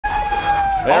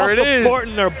There it is.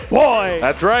 Supporting their boy.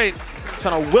 That's right.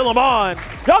 Trying to will him on.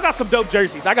 Y'all got some dope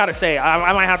jerseys. I gotta say,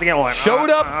 I might have to get one. Showed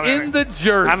up in the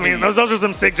jersey. I mean, those are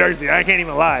some sick jerseys. I can't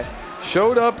even lie.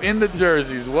 Showed up in the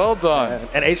jerseys. Well done.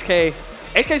 And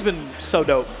HK's been so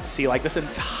dope to see, like, this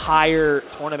entire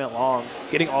tournament long,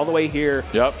 getting all the way here.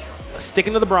 Yep.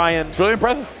 Sticking to the Brian. It's really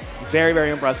impressive. Very, very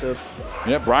impressive.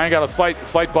 Yeah, Brian got a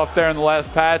slight buff there in the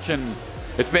last patch, and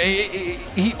it's been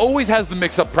he always has the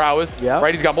mix-up prowess. Yeah.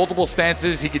 Right. He's got multiple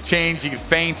stances. He could change. He could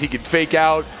feint. He could fake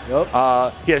out. Yep.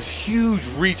 He has huge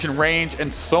reach and range,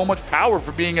 and so much power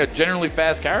for being a generally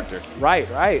fast character. Right.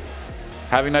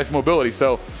 Having nice mobility.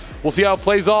 So we'll see how it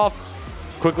plays off.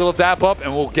 Quick little dap up,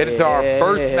 and we'll get into our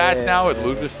first match now at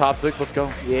Losers Top 6. Let's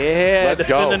go. Yeah. Let's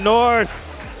go. In the North.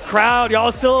 Crowd,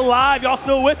 y'all still alive? Y'all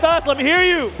still with us? Let me hear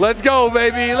you. Let's go,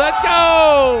 baby. Let's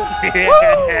go.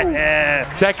 Yeah.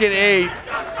 Tekken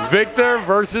 8, Victor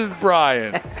versus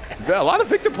Brian. A lot of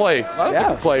Victor play. A lot of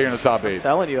Victor play here in the top 8. I'm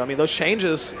telling you, I mean, those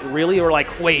changes really were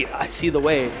like, wait, I see the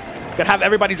way. Gonna have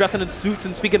everybody dressing in suits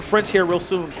and speaking French here real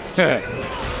soon.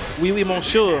 Oui, oui,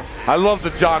 monsieur. I love the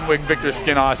John Wick Victor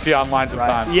skin I see online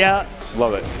sometimes. Right. Yeah.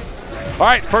 Love it. All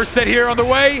right, first set here on the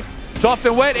way. Soft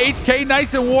and wet, HK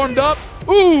nice and warmed up.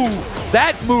 Ooh,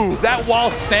 that move, that while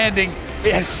standing,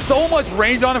 it has so much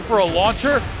range on it for a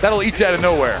launcher, that'll eat you out of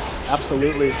nowhere.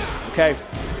 Absolutely. Okay.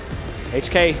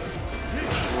 HK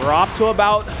dropped to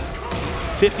about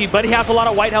 50, but he has a lot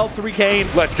of white health to regain.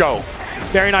 Let's go.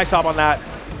 Very nice job on that.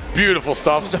 Beautiful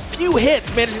stuff. Just a few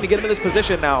hits managing to get him in this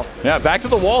position now. Yeah, back to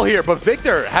the wall here, but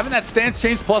Victor having that stance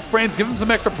change plus frames, give him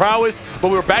some extra prowess, but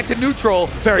we were back to neutral.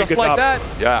 Very just good like job. that.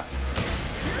 Yeah.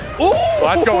 Ooh!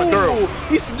 Well, that's going through.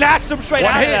 He snatched him straight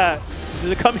out of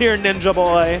that. Come here, ninja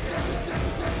boy.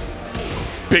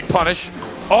 Big punish.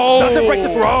 Oh! Doesn't break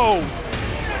the throw.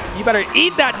 You better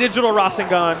eat that digital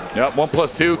Rasengan. Yep,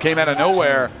 1+2 came out of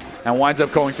nowhere and winds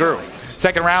up going through.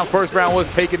 Second round, first round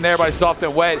was taken there by Soft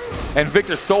and Wet. And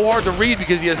Victor's so hard to read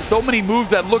because he has so many moves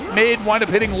that look mid, wind up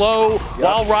hitting low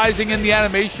while rising in the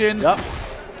animation. Yep.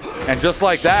 And just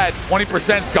like that,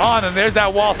 20%'s gone, and there's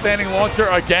that wall standing launcher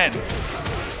again.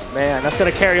 Man, that's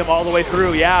gonna carry him all the way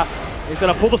through, yeah. He's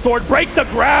gonna pull the sword, break the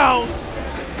ground.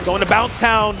 Going to Bounce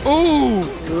Town.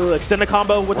 Ooh, extend the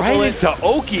combo with the bullet. Right into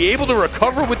Oki, able to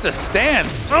recover with the stance.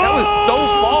 That was so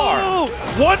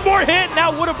far. One more hit, and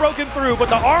that would have broken through, but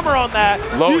the armor on that.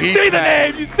 Low you heat see the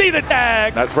tag. name, you see the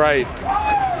tag. That's right.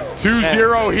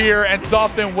 2-0 here, and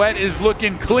Soft and Wet is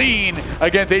looking clean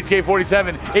against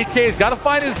HK-47. HK has got to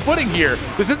find his footing here.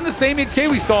 This isn't the same HK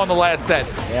we saw in the last set.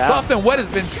 Yeah. Soft and Wet has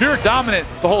been pure dominant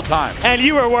the whole time. And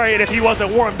you were worried if he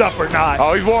wasn't warmed up or not.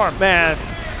 Oh, he's warm. Man.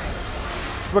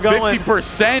 We're going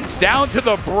 50% down to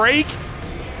the break,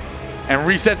 and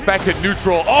resets back to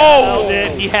neutral. Oh!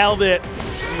 He held it.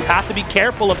 You have to be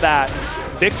careful of that.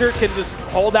 Victor can just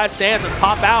hold that stance and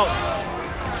pop out.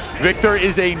 Victor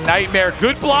is a nightmare.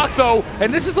 Good block, though.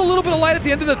 And this is a little bit of light at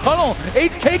the end of the tunnel.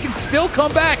 HK can still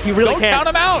come back. He really Don't can. count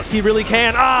him out. He really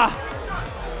can.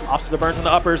 Off to the burns and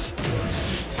the uppers.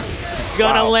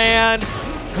 Gonna land.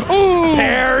 Ooh!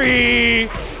 Parry.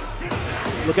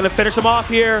 Looking to finish him off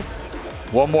here.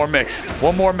 One more mix.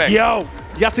 One more mix. Yo.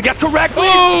 Yes, to guess correctly.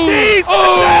 Ooh!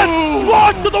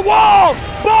 Launch to the wall.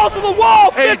 Ball to the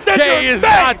wall. HK is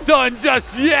not done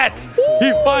just yet.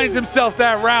 He finds himself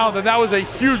that round, and that was a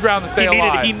huge round to stay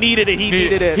alive. He needed it. He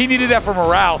needed it. He needed that for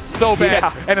morale so bad.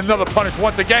 Yeah. And another punish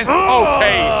once again.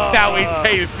 Okay, now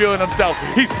HK is feeling himself.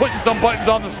 He's putting some buttons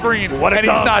on the screen, and he's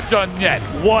not done yet.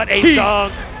 What a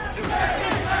dunk.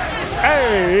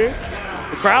 Hey,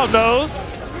 the crowd knows.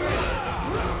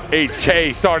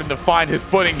 HK starting to find his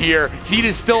footing here. Heat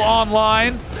is still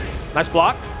online. Nice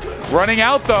block. Running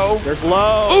out, though. There's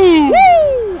low. Ooh!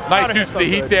 Woo! Nice use of the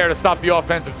heat there to stop the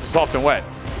offensive for Soft and Wet.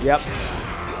 Yep.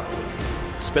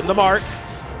 Spin the mark.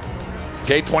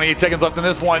 Okay, 28 seconds left in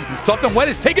this one. Soft and Wet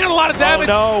is taking a lot of damage.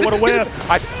 Oh, no, what a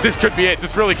whiff. This could be it.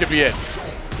 This really could be it.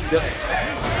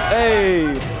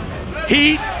 Hey.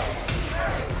 Heat.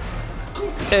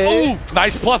 Hey. Ooh,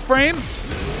 nice plus frame.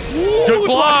 Ooh, good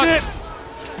block.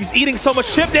 He's eating so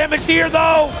much chip damage here,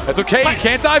 though. That's okay. He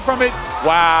can't die from it.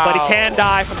 Wow. But he can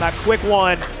die from that quick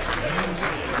one.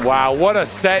 Wow, what a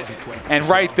set. And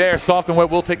right there, Soft and Wet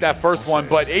will take that first one.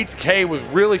 But HK was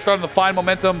really starting to find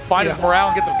momentum, find his morale,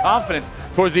 and get some confidence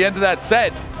towards the end of that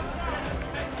set.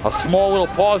 A small little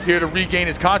pause here to regain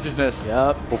his consciousness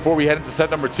before we head into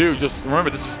set number 2. Just remember,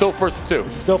 this is still first to 2.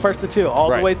 This is still first to 2,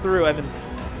 all the way through. And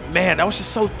man, that was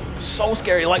just so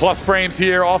scary. Like, plus frames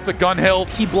here off the gun hilt.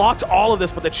 He blocked all of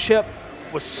this, but the chip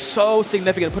was so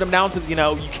significant. Put him down to,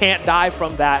 you can't die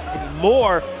from that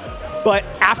anymore. But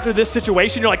after this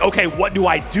situation, you're like, okay, what do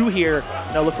I do here?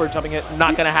 No, look for jumping it.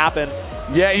 Not going to happen.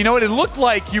 Yeah, you know what? It looked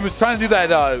like he was trying to do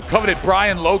that coveted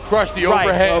Brian low crush, the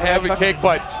overhead heavy kick,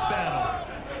 but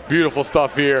beautiful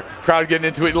stuff here. Crowd getting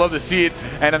into it. Love to see it.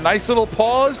 And a nice little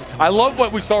pause. I love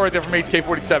what we saw right there from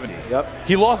HK-47. Yep.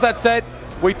 He lost that set.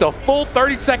 Wait the full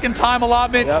 30-second time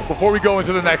allotment before we go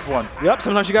into the next one. Yep,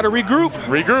 sometimes you got to regroup.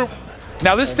 Regroup.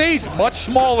 Now this stage, much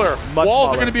smaller. Walls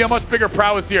are going to be a much bigger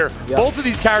prowess here. Both of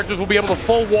these characters will be able to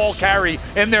full wall carry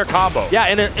in their combo. Yeah,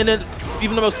 and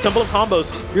even the most simple of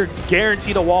combos, you're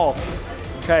guaranteed a wall.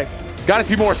 Okay. Got to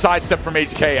see more sidestep from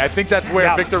HK. I think that's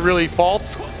where Victor really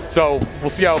faults. So we'll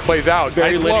see how it plays out.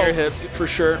 Very linear hits for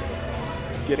sure.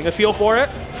 Getting a feel for it.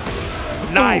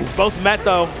 Nice. Both met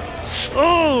though.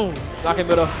 Oh, not going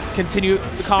to be able to continue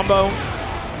the combo.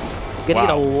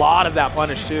 Getting a lot of that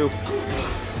punish too.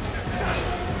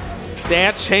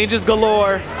 Stance changes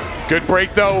galore. Good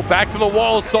break though. Back to the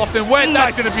wall, soft and wet.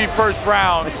 That's going to be first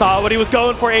round. I saw what he was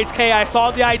going for, HK. I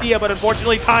saw the idea, but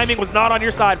unfortunately timing was not on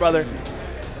your side, brother.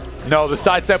 No, the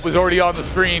sidestep was already on the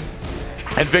screen,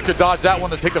 and Victor dodged that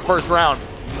one to take the first round.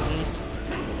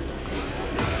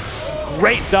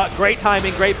 Great duck, great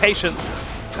timing, great patience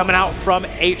coming out from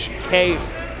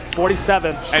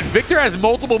HK-47. And Victor has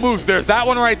multiple moves. There's that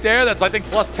one right there that's, I think,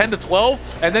 plus 10 to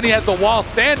 12. And then he has the wall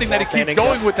standing that he keeps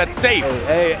going with that's safe.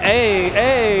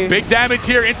 Hey. Big damage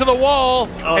here into the wall.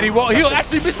 And he'll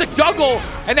actually miss the juggle.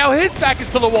 And now his back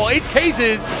is to the wall. HK's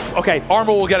is. Okay,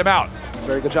 armor will get him out.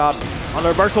 Very good job on the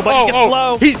reversal, but he gets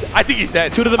low. I think he's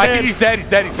dead. Two to the mid. I think he's dead. He's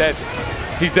dead. He's dead.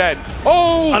 He's dead.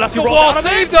 Oh, unless the wall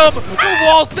saved him. The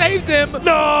wall saved him.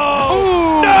 No.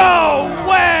 Ooh. No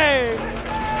way.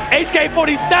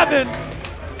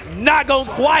 HK-47 not going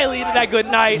quietly into that good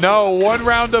night. No, one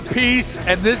round apiece,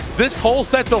 and this whole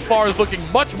set so far is looking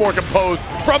much more composed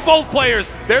from both players.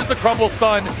 There's the crumble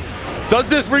stun. Does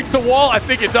this reach the wall? I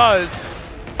think it does.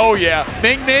 Oh yeah,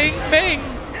 Ming, Ming, Ming.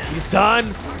 He's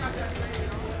done.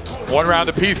 One round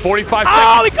apiece, 45 seconds.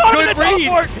 Oh, he caught Good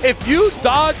read. If you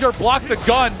dodge or block the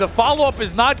gun, the follow-up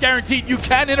is not guaranteed. You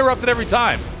can interrupt it every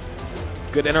time.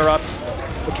 Good interrupts.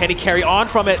 But can he carry on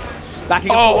from it?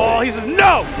 Backing up the wall. He says,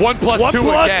 no! 1 plus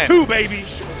 2 again. 2, baby.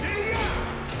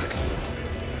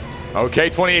 Okay,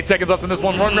 28 seconds left in this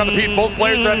one. One round apiece. Both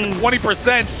players are at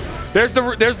 20%. There's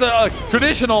the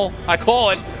traditional, I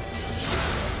call it.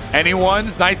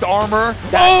 Anyone's nice armor.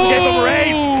 That gave him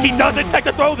raise. He doesn't take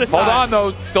the throw this time. Hold on,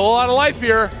 though. Still a lot of life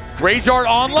here. Rage Art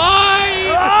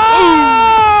online.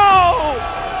 Oh!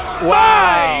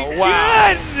 Wow.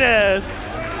 My goodness.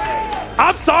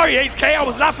 I'm sorry, HK. I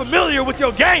was not familiar with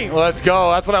your game. Let's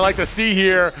go. That's what I like to see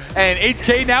here. And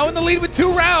HK now in the lead with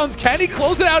 2 rounds. Can he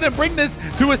close it out and bring this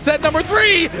to a set number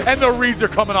 3? And the reads are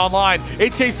coming online.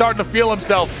 HK starting to feel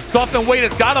himself. Soft and Wet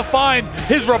has got to find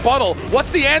his rebuttal.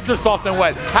 What's the answer, Soft and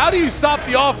Wet? How do you stop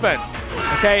the offense?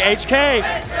 Okay, HK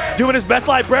doing his best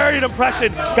librarian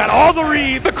impression. Got all the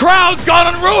reads. The crowd's gone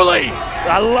unruly.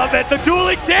 I love it. The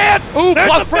dueling chance. Ooh,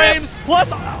 plus frames. Plus.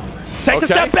 Take a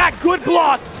step back. Good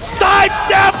block.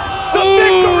 Sidestep the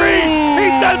victory! He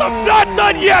says, I'm not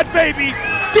done yet, baby!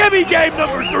 Give me game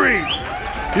number 3!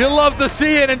 You love to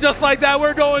see it, and just like that,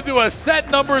 we're going to a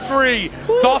set number 3.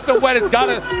 Soft and Wet has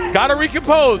gotta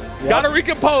recompose. Gotta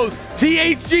recompose.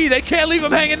 THG, they can't leave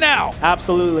him hanging now.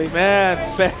 Absolutely, man.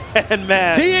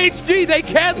 THG, they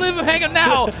can't leave him hanging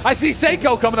now. I see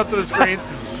Seiko coming up to the screen.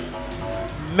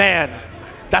 Man.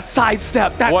 That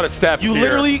sidestep. What a step You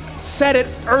literally said it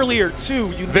earlier,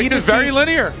 too. Victor's very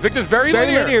linear. Victor's very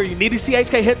linear. You need to see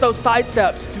HK hit those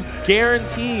sidesteps to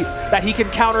guarantee that he can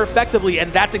counter effectively,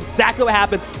 and that's exactly what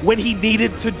happened when he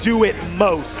needed to do it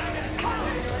most.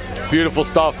 Beautiful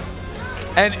stuff.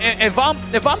 And if I'm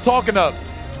talking to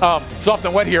Soft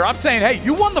and Wet here, I'm saying, hey,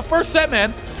 you won the first set,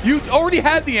 man. You already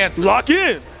had the answer. Lock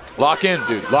in. Lock in,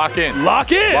 dude. Lock in.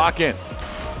 Lock in. Lock in.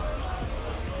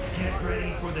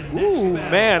 Ooh,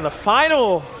 man, the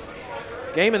final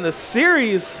game in the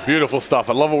series. Beautiful stuff.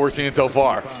 I love what we're seeing so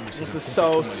far. This is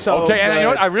so okay, and good. you know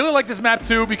what? I really like this map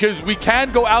too because we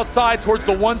can go outside towards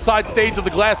the one side stage of the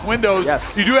glass windows.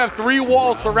 Yes. You do have 3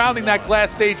 walls surrounding that glass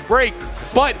stage break,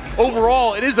 but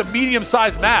overall it is a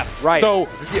medium-sized map. Right. So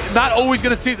you're not always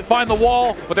going to find the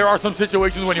wall, but there are some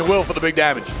situations when you will for the big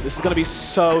damage. This is going to be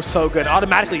so good.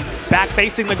 Automatically back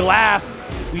facing the glass.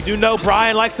 We do know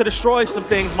Brian likes to destroy some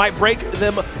things, might break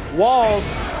them walls.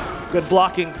 Good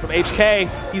blocking from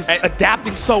HK. He's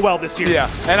adapting so well this series. Yeah,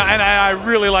 and I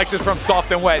really like this from Soft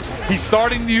and Wet. He's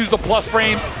starting to use the plus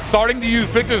frames, starting to use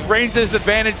Victor's range to his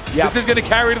advantage. Yep. This is going to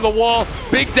carry to the wall.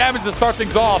 Big damage to start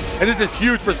things off, and this is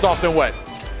huge for Soft and Wet.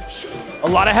 A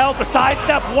lot of health, a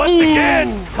sidestep once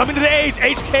again. Coming to the edge,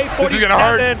 HK-47. This is gonna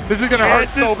hurt. This is gonna hurt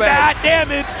so bad. Bad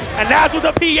damage, and that's with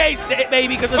the PhD,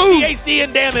 baby, because it's PhD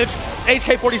in damage.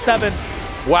 HK-47.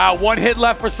 Wow, one hit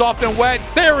left for Soft and Wet.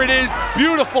 There it is,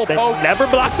 beautiful poke. Never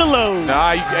blocked the load.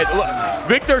 Nah,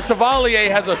 Victor Chevalier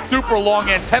has a super long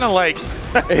antenna leg.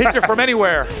 It hits you from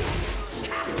anywhere.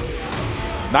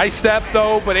 Nice step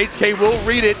though, but HK will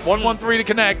read it. 1-1-3 to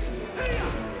connect.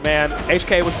 Man,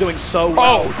 HK was doing so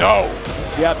well. Oh no.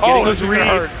 Yep, getting those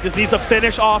reads. Just needs to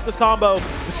finish off this combo.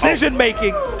 Decision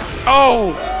making.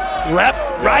 Oh. Left,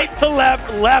 right to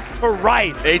left, left to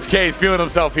right. HK is feeling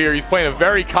himself here. He's playing a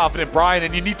very confident Brian,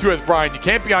 and you need to as Brian. You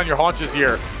can't be on your haunches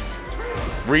here.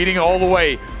 Reading all the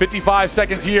way. 55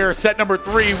 seconds here. Set number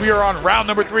 3. We are on round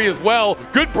number 3 as well.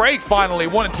 Good break finally.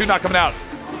 1 and 2 not coming out.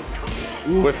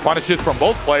 Ooh. With punishes from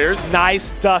both players.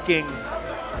 Nice ducking.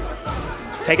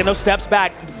 Taking those steps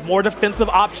back. More defensive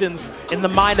options in the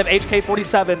mind of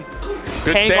HK-47.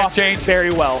 Good stand change.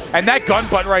 Very well. And that gun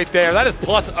butt right there, that is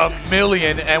plus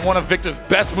 +1,000,000 and one of Victor's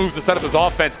best moves to set up his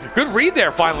offense. Good read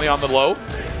there finally on the low.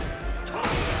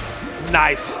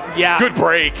 Nice. Yeah. Good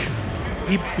break.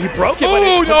 He broke it.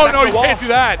 Oh, no, you can't do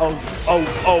that.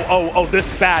 Oh,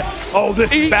 this is bad. Oh,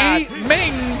 this is bad.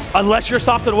 Ming. Unless you're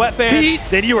Soft and Wet fan,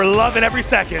 then you are loving every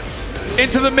second.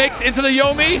 Into the mix, into the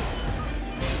Yomi.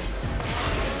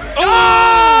 Oh!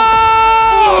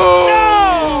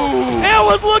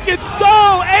 No! It was looking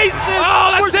so aces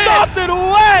for Soft and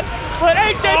Wet, but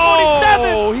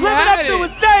HK-47 living up to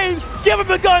his name. Give him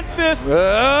the gun fist.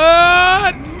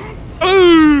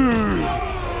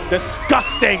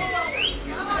 Disgusting.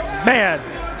 Man.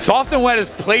 Soft and Wet has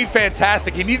played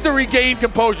fantastic. He needs to regain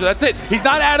composure. That's it. He's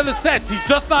not out of the sets. He's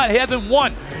just not. He hasn't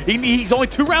won. He's only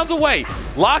 2 rounds away.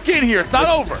 Lock in here. It's not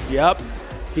over. Yep.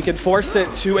 He can force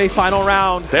it to a final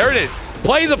round. There it is.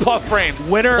 Play the plus frames.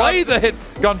 Play the hit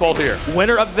gun bolt here.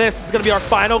 Winner of this is going to be our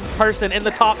final person in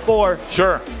the top 4.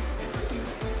 Sure.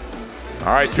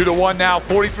 All right, 2-1 now.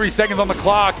 43 seconds on the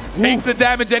clock. Take the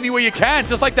damage any way you can.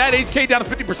 Just like that, HK down to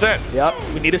 50%. Yep.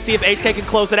 We need to see if HK can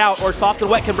close it out or Soft and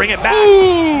Wet can bring it back.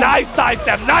 Ooh. Nice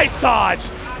sidestep. Nice dodge.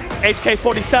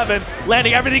 HK-47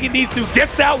 landing everything he needs to.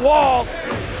 Gets that wall.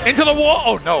 Into the wall.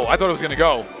 Oh, no. I thought it was going to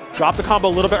go. Drop the combo a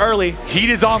little bit early.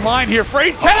 Heat is online here.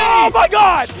 Phrase K. Oh, my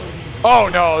God. Oh,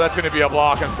 no. That's going to be a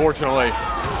block, unfortunately.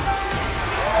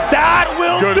 That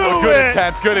will do it. Good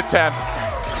attempt. Good attempt.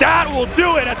 That will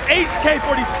do it. That's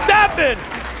HK-47.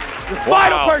 The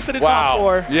final person in top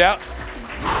 4. Yeah.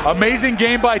 Amazing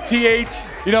game by TH.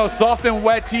 You know, Soft and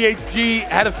Wet THG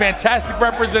had a fantastic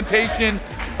representation.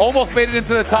 Almost made it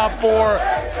into the top 4.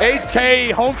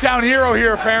 HK, hometown hero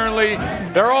here, apparently.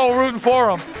 They're all rooting for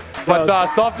him. But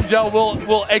Soft and Gel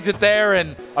will exit there,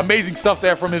 and amazing stuff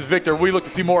there from his Victor. We look to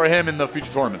see more of him in the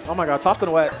future tournaments. Oh my God, Soft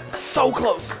and Wet, so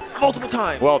close, multiple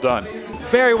times. Well done.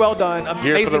 Very well done. Amazing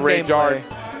here for the rage gameplay.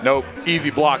 art. Nope, easy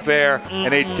block there,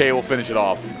 and HK will finish it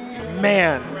off.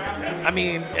 Man, I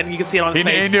mean, and you can see it on his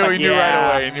face. He knew right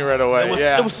away. He knew right away.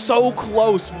 It was so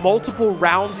close. Multiple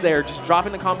rounds there, just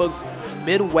dropping the combos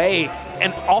midway,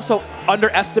 and also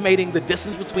underestimating the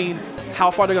distance between how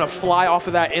far they're going to fly off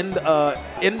of that input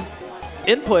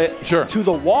to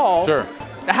the wall. Sure.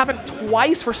 That happened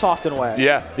twice for Soft and Wet.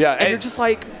 Yeah, yeah. And you're just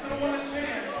like,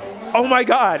 oh my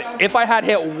God, if I had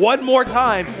hit one more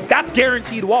time, that's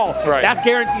guaranteed wall. Right. That's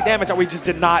guaranteed damage that we just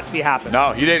did not see happen.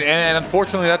 No, you didn't. And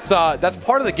unfortunately, that's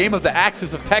part of the game of the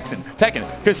axis of Tekken.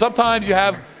 Because sometimes you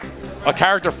have a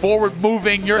character forward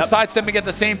moving, you're sidestepping at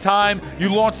the same time, you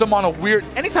launch them on a weird,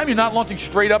 anytime you're not launching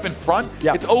straight up in front,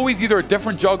 it's always either a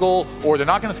different juggle or they're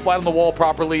not going to splat on the wall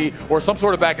properly or some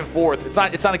sort of back and forth.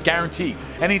 It's not a guarantee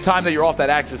anytime that you're off that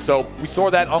axis. So we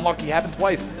saw that unlucky happen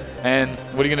twice. And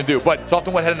what are you going to do? But Soft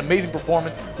and Wet had an amazing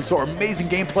performance. We saw amazing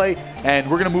gameplay, and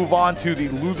we're going to move on to the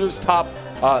losers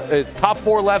it's top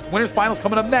 4 left. Winners finals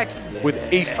coming up next with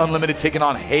Ace Unlimited taking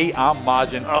on Hey I'm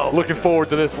Majin. Looking forward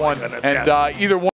to this one. And either one.